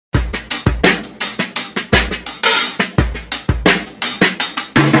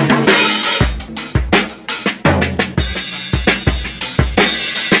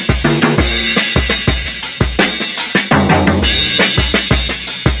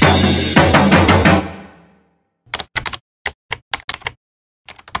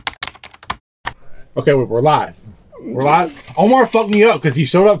Okay, we're live. We're live. Omar fucked me up because he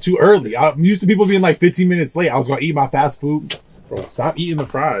showed up too early. I'm used to people being like 15 minutes late. I was gonna eat my fast food. Bro, stop eating the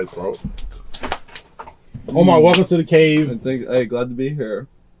fries, bro. Omar, welcome to the cave. Hey, glad to be here.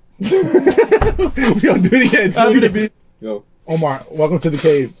 We gonna do it again. Happy to be. Yo. Omar, welcome to the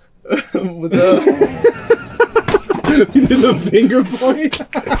cave. What's up? You did the finger point.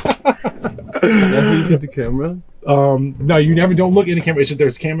 Yeah, you hit the camera. No, you never don't look in the camera. It's just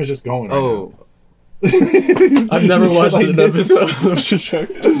there's cameras just going. Right now. I've never watched like an episode.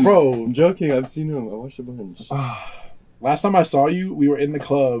 Bro, I'm joking. I've seen him. I watched a bunch. Last time I saw you, we were in the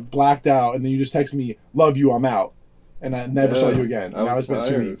club, blacked out, and then you just texted me, "Love you, I'm out," and I never saw you again. Now it's been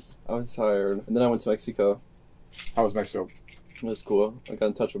 2 weeks. I was tired, and then I went to Mexico. How was Mexico? It was cool. I got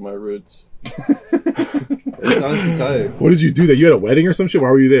in touch with my roots. It's honestly tight. What did you do there? You had a wedding or some shit?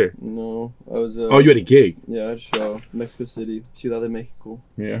 Why were you there? No, I was. Oh, you had a gig. Yeah, I had a show, Mexico City. See how they make it cool.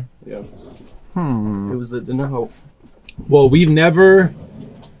 Yeah. Yeah. It was lit. Didn't know how. Well, we've never.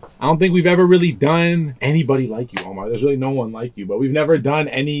 I don't think we've ever really done anybody like you, Omar. There's really no one like you, but we've never done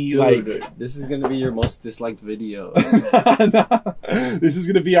any like. This is gonna be your most disliked video. This is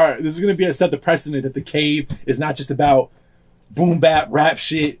gonna be our. This is gonna be a set the precedent that the cave is not just about boom bap rap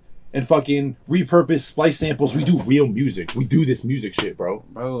shit and fucking repurpose splice samples. We do real music. We do this music shit, bro.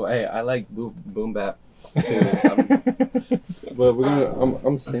 Bro, hey, I like boom bap too. But we're gonna.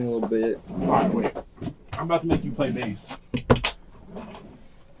 I'm singing a little bit. All right, wait. I'm about to make you play bass.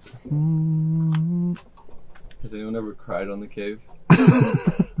 Has anyone ever cried on the cave?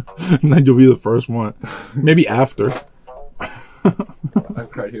 And then you'll be the first one. Maybe after. I've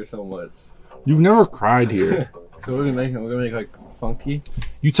cried here so much. You've never cried here. So we're gonna make like funky.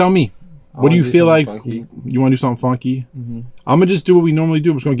 You tell me. What do you feel like? Funky. You want to do something funky? Mm-hmm. I'm gonna just do what we normally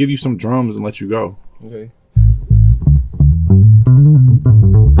do. I'm just gonna give you some drums and let you go. Okay.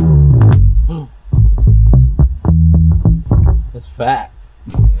 That's fat.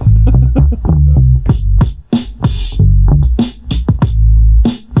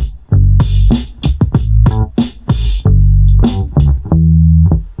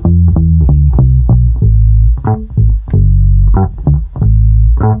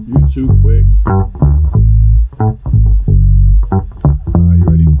 You too quick. You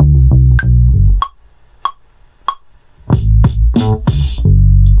ready?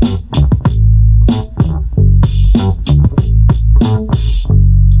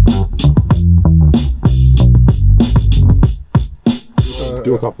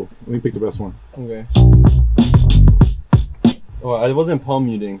 Do a couple. Let me pick the best one. Okay. Oh, I wasn't palm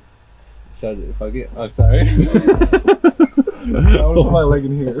muting. Should I fuck it? Oh, sorry. I want to put my leg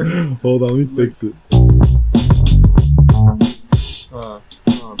in here. Hold on, let me fix it.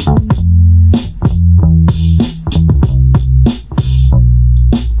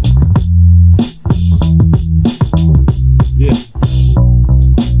 Yeah.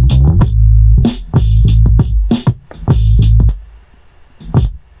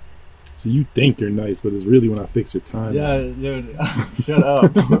 So you think you're nice, but it's really when I fix your time. Yeah, dude. Shut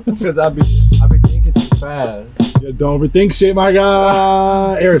up. Because I be thinking too fast. Yeah, don't overthink shit, my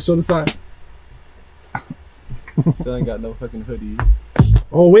guy. Eric, show the sign. Still ain't got no fucking hoodie.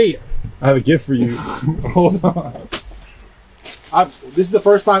 Oh wait, I have a gift for you. Hold on. This is the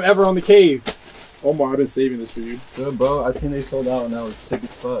first time ever on the cave. Omar, I've been saving this for you. Good, bro. I seen they sold out and I was sick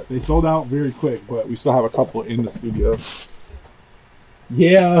as fuck. They sold out very quick, but we still have a couple in the studio.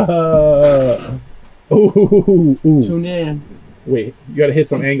 Yeah. Ooh. Tune in. Wait, you gotta hit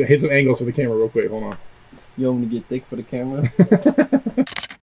some angles for the camera real quick. Hold on. You want me to get thick for the camera?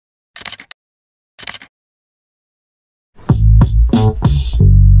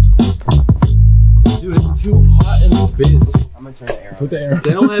 Dude, it's too hot in this bitch. I'm gonna turn the air on. Put the air on.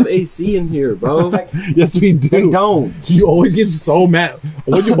 They don't have AC in here, bro. Yes, we do. They don't. You always get so mad.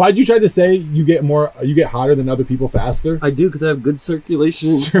 Why'd you try to say you get hotter than other people faster? I do, because I have good circulation.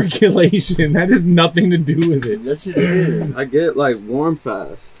 Circulation. That has nothing to do with it. Yes, it is. I get like warm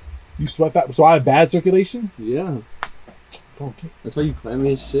fast. You sweat fast. So I have bad circulation? Yeah. Okay. That's why you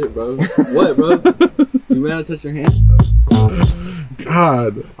clammy as shit, bro. What, bro? You mad I touch your hand?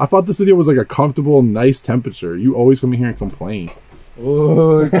 God, I thought the studio was like a comfortable, nice temperature. You always come in here and complain.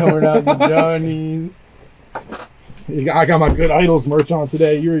 Oh, coming out the Johnnies. I got my Good Idols merch on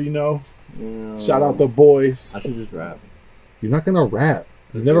today. You already know. Yeah. Shout out the boys. I should just rap. You're not gonna rap.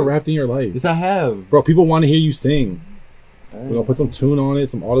 You've never rapped in your life. Yes, I have. Bro, people want to hear you sing. We're gonna put some tune on it,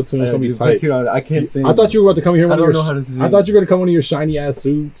 some auto tune. It's gonna be tight. I can't sing. I thought you were about to come here. I don't know how to sing. I thought you were gonna come in one of your shiny ass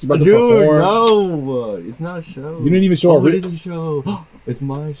suits. You're about to Dude, perform. no, it's not a show. You didn't even show up. It is a show. It's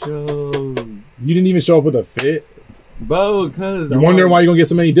my show. You didn't even show up with a fit. Bro, cause You're wondering why you're gonna get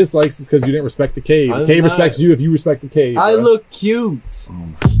so many dislikes is because you didn't respect the cave. The cave respects you if you respect the cave. I look cute. Do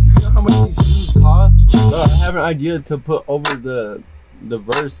you know how much these shoes cost? I have an idea to put over the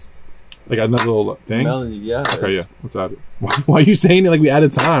verse. Like another little thing? Melody, yeah. Okay, yeah. Let's add it. Why are you saying it like we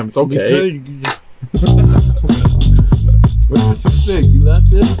added time? It's okay. What's your toothpick? You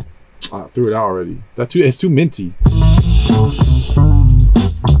left it? I threw it out already. It's too minty.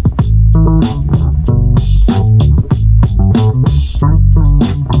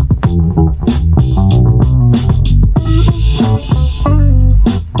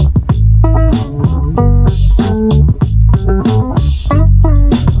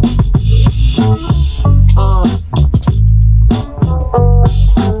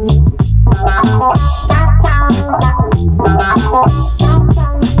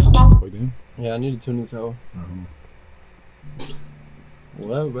 Yeah, I need to tune this hoe.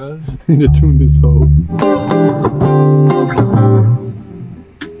 What, bro? I need to tune this hoe.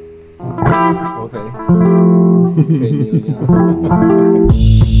 Okay. Okay, Neil Young.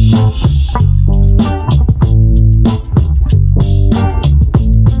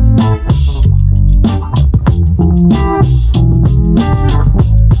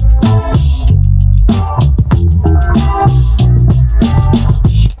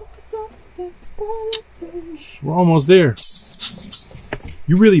 We're almost there.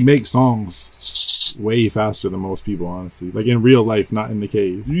 You really make songs way faster than most people, honestly. Like in real life, not in the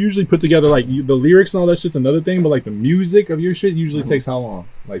cave. You usually put together like the lyrics and all that shit's another thing, but like the music of your shit usually takes how long?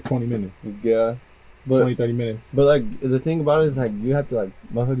 Like 20 minutes. Yeah. But 20, 30 minutes. But like the thing about it is like you have to like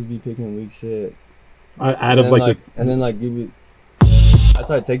motherfuckers be picking weak shit. Out of like and then like give it. That's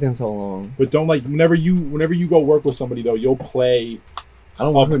why it take them so long. But don't like whenever you go work with somebody though, you'll play. I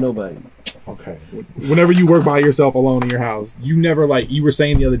don't work with nobody. Okay. Whenever you work by yourself alone in your house, you never like you were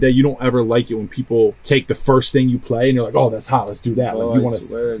saying the other day, you don't ever like it when people take the first thing you play and you're like, oh, that's hot, let's do that. Like you want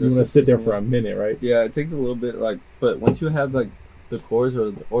to sit there for a minute, right? Yeah, it takes a little bit like, but once you have like the chords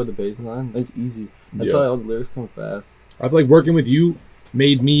or the bass line, it's easy. That's why all the lyrics come fast. I feel like working with you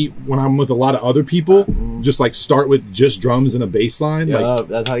made me, when I'm with a lot of other people, just like start with just drums and a bass line. Yeah, like,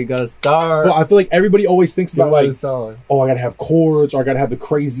 that's how you gotta start. Well, I feel like everybody always thinks about like, song. Oh, I gotta have chords, or I gotta have the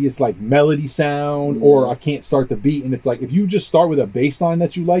craziest like melody sound, or I can't start the beat. And it's like, if you just start with a bass line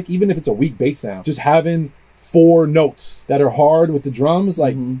that you like, even if it's a weak bass sound, just having 4 notes that are hard with the drums,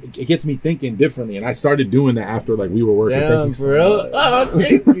 like it gets me thinking differently. And I started doing that after like we were working. Damn, for real? Oh,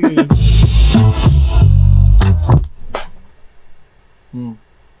 thank you.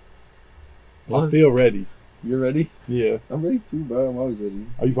 I feel ready. You're ready? Yeah. I'm ready too, bro. I'm always ready.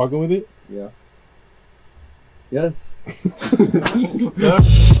 Are you fucking with it? Yeah. Yes.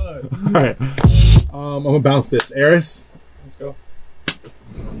 Alright. I'm gonna bounce this. Eris? Let's go.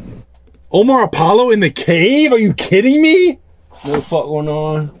 Omar Apollo in the cave? Are you kidding me? What the fuck going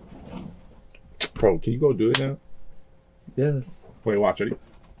on? Bro, can you go do it now? Yes. Wait, watch, ready?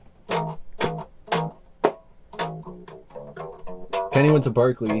 Kenny went to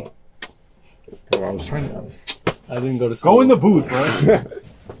Berkeley. Bro, I was trying to. I didn't go to school. Go in the booth, bro.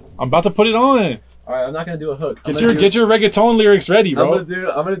 I'm about to put it on. Alright, I'm not gonna do a hook. Get your reggaeton lyrics ready, bro. I'm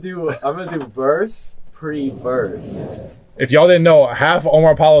gonna do verse, pre-verse. If y'all didn't know, half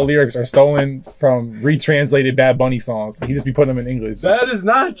Omar Apollo lyrics are stolen from retranslated Bad Bunny songs. He just be putting them in English. That is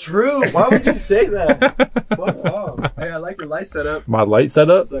not true. Why would you say that? Fuck off. Hey, I like your light setup. My light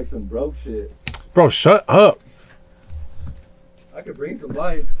setup? It's like some broke shit. Bro, shut up. I could bring some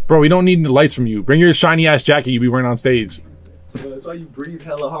lights. Bro, we don't need the lights from you. Bring your shiny ass jacket you be wearing on stage. Bro, that's why you breathe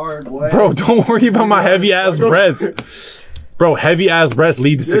hella hard, boy. Bro, don't worry about my heavy ass breaths. Bro, heavy ass breaths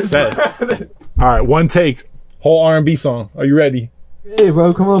lead to success. All right, one take. Whole R&B song. Are you ready? Hey,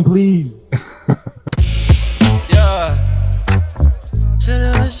 bro, come on, please.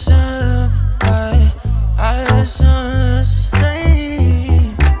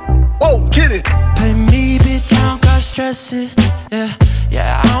 Whoa, get it. Play me, bitch, I don't got stresses.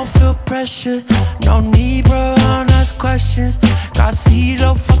 Yeah, I don't feel pressure. No need, bro, I don't ask questions. Got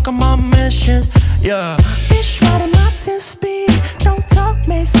CeeLo, fuck on my missions. Yeah, bitch, riding my 10 speed. Don't talk,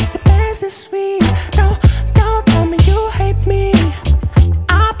 made 60 bands this week. No, don't tell me you hate me.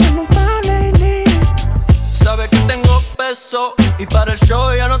 I've been around lately. Sabe que tengo peso y para el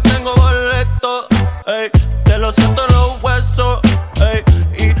show ya no tengo boleto. Ey, te lo siento en los huesos. Ey,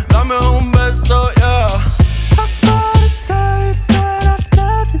 y dame un beso, yeah. I gotta tell you that I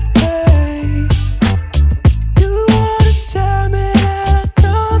love you, babe. You wanna tell me that I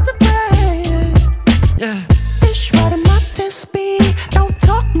know the way. Yeah, bitch, riding my 10 speed. Don't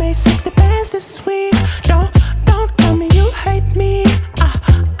talk, made 60 bands this week. Don't tell me you hate me.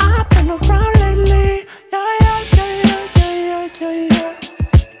 I've been around lately. Yeah.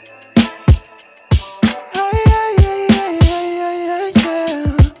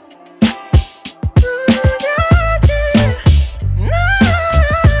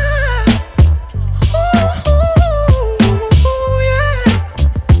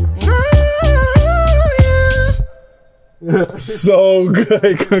 So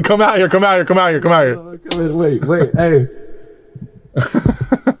good. Come out here. Come out here. Come out here. Come out here. Wait, hey.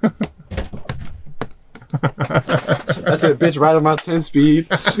 That's it, bitch, right on my 10 speed.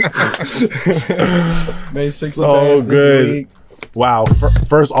 Made 6 so good. Wow,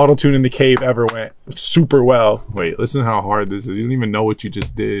 first auto-tune in the cave ever went super well. Wait, listen how hard this is. You don't even know what you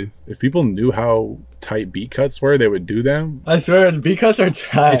just did. If people knew how tight beat cuts were, they would do them. I swear, the beat cuts are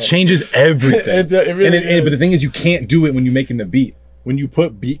tight. It changes everything. It really but the thing is, you can't do it when you're making the beat. When you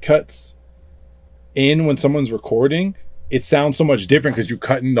put beat cuts in when someone's recording, it sounds so much different because you're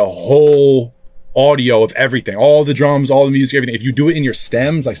cutting the whole audio of everything. All the drums, all the music, everything. If you do it in your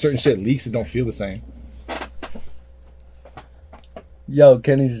stems, like certain shit leaks, it don't feel the same. Yo,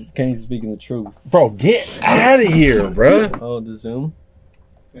 Kenny's speaking the truth. Bro, get out of here, bro. Oh, the Zoom?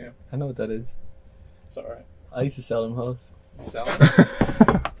 Yeah. I know what that is. It's alright. I used to sell them hoes. Sell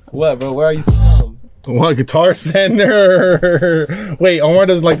What, bro? Where are you selling them? What, Guitar Center? Wait, Omar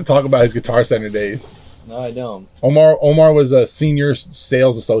doesn't like to talk about his Guitar Center days. No, I don't. Omar was a senior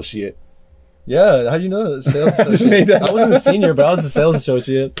sales associate. Yeah, how do you know that? Sales associate? I wasn't a senior, but I was a sales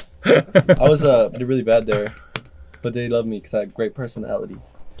associate. I was did really bad there. But they loved me because I had great personality.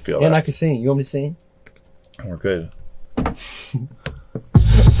 And I could sing. You want me to sing? We're good. Wait,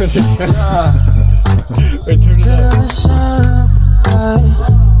 turn it up.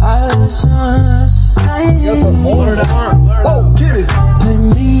 Oh, get it. Play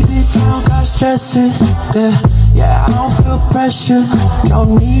me, bitch, I don't got stresses. Yeah, I don't feel pressure. No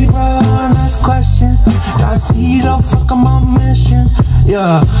need, bro, I don't ask questions. Got see, don't fuck on my mission.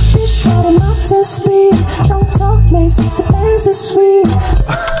 Yeah, bitch, ride a mountain speed. Don't talk, makes the bass is sweet.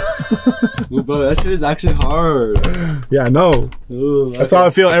 Ooh, bro, that shit is actually hard. Yeah, I know. Ooh, that's how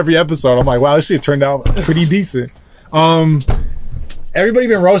I feel every episode. I'm like, wow, this shit turned out pretty decent. Everybody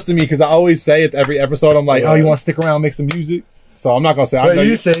been roasting me because I always say at every episode, I'm like, oh, you want to stick around and make some music? So I'm not gonna say. I know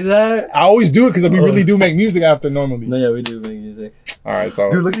you say that. I always do it because we really do make music after normally. No, yeah, we do make music. All right,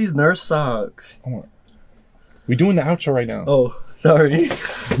 so dude, look at these nurse socks. We doing the outro right now. Oh, sorry.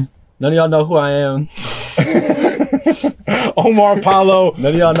 None of y'all know who I am. Omar Apollo.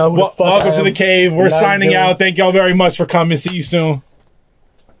 None of y'all know who the fuck welcome to the cave. We're signing out. Thank y'all very much for coming. See you soon.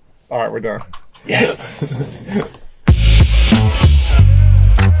 All right, we're done. Yes.